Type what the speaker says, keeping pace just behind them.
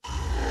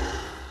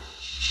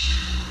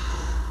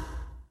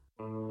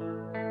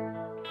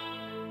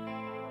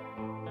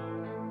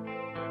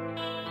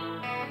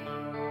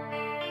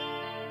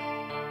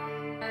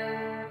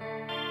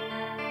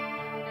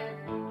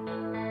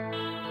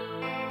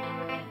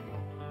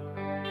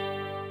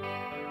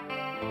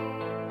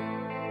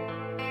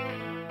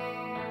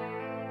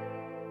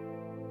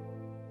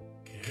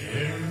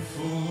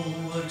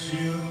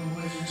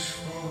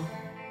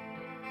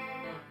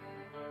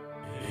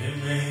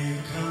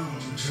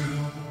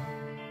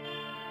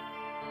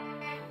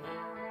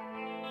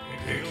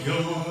Pick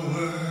your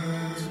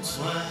words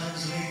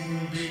wisely,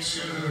 be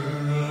sure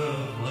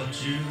of what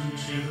you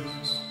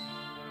choose.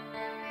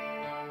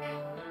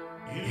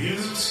 You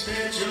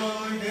spent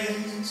your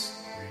days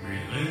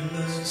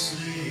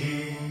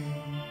relentlessly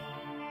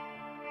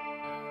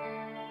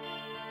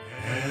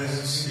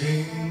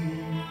casting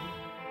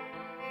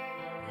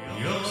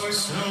your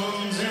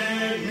stones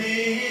at me.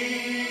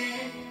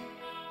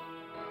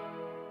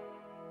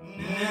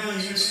 Now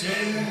you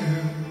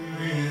stare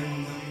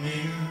in the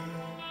mirror,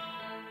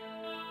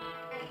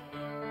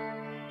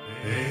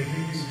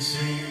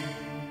 facing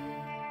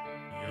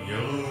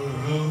your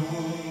own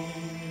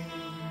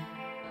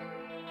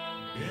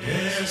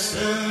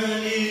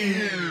destiny.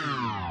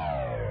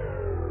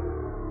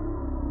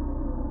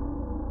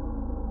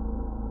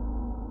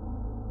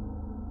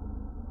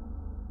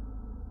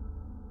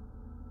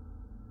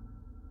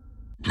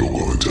 You're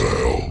going to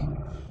hell.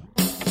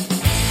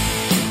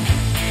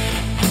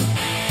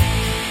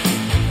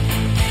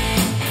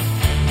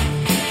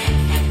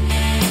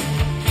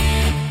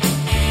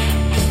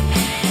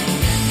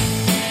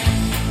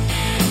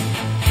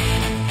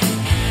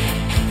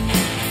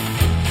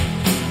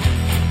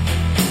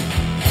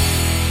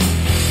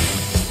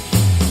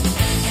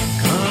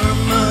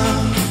 Karma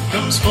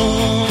comes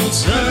full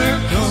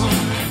circle.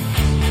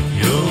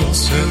 You'll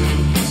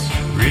soon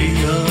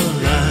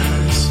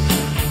realize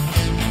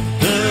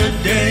the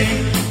day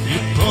you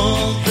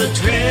pull the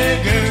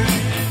trigger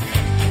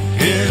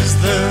is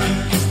the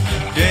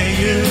day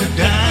you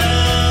die.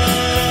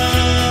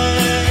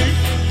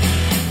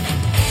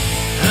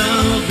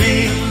 I'll be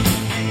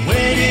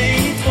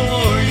waiting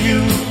for you.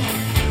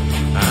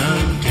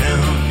 I'm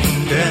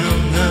counting down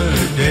the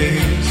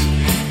days.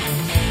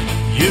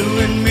 You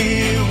and me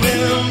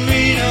will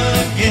meet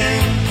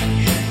again.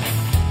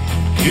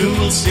 You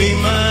will see,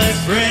 my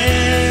friend.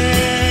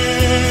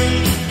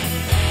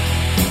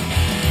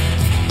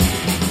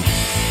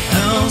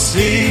 I'll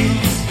see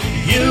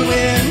you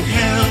in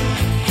hell.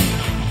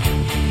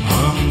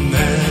 On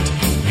that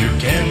you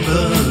can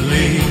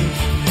believe.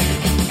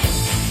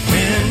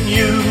 When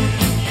you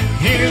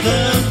hear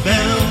the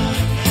bell,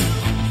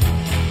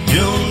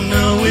 you'll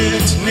know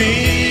it's me.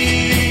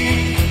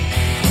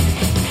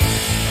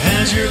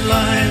 As your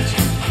life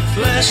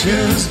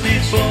flashes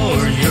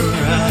before your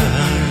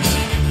eyes,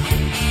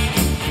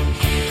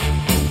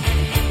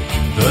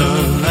 the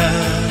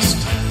last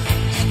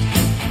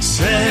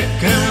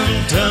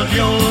second of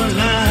your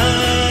life,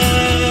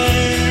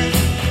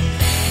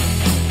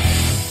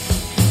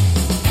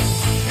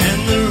 and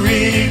the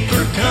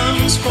reaper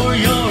comes for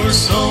your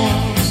soul,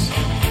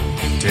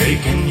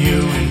 taking you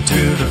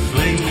into the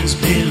flames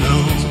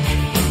below.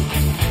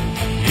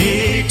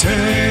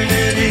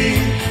 Eternity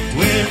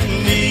with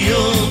me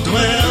you'll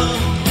dwell.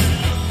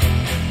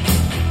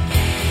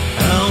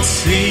 I'll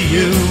see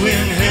you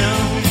in hell.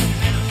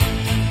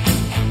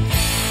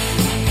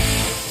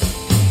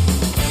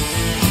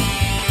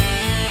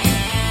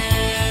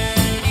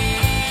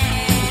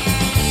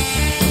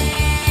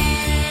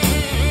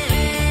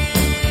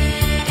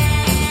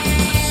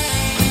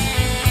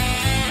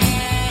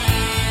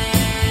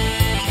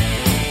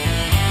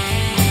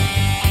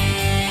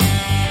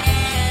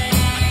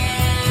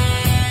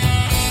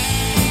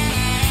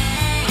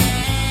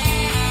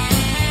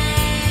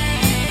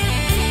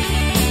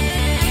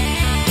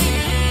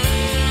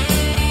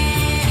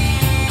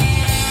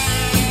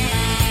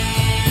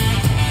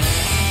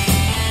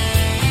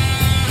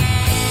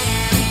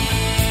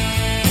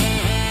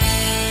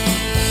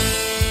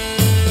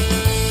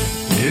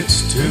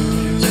 It's too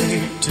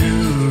late to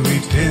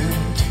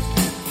repent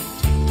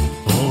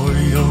for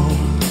your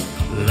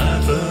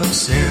life of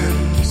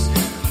sins.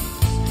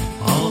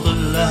 All the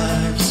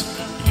lives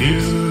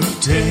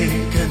you've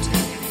taken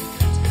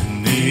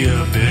in the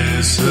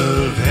abyss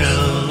of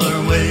hell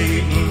are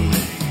waiting.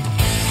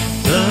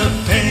 The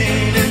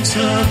pain and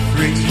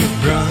suffering you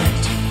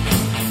brought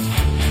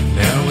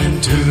now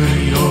into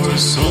your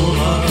soul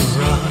are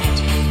wrought.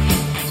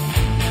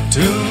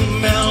 To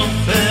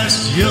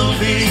Melfast you'll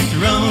be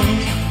thrown.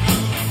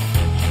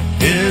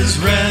 His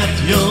wrath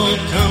you'll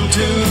come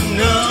to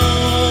know.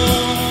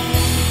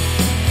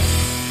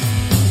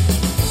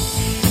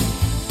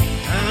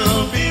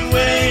 I'll be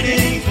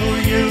waiting for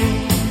you.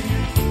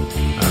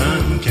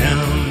 I'm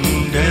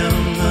counting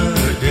down the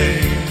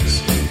days.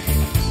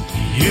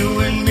 You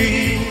and me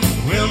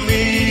will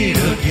meet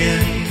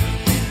again.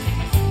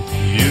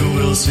 You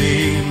will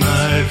see,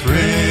 my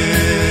friend.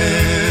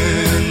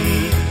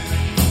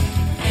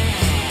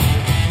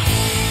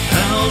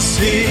 I'll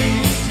see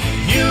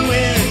you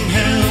in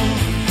hell.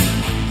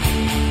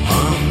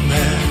 On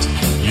that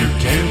you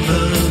can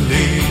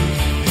believe.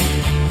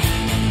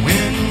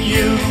 When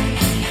you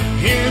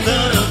hear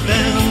the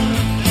bell,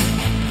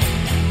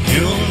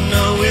 you'll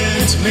know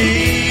it's me.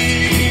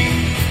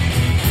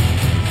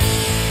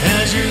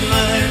 As your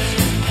life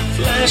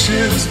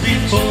flashes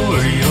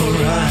before your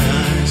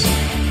eyes,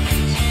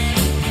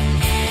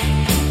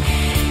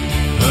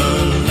 the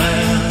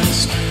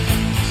last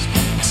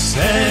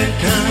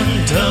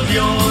second of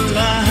your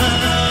life,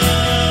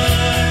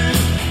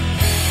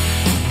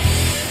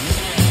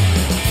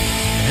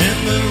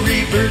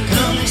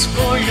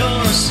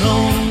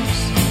 souls,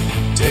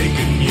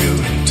 taking you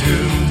into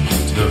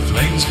the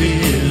flames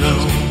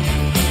below.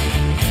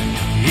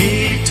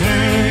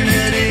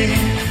 Eternity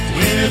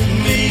with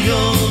me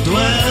you'll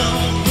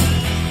dwell.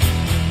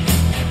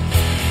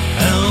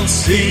 I'll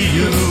see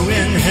you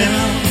in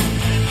hell.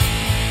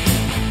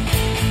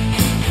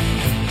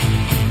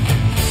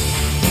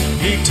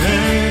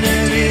 Eternity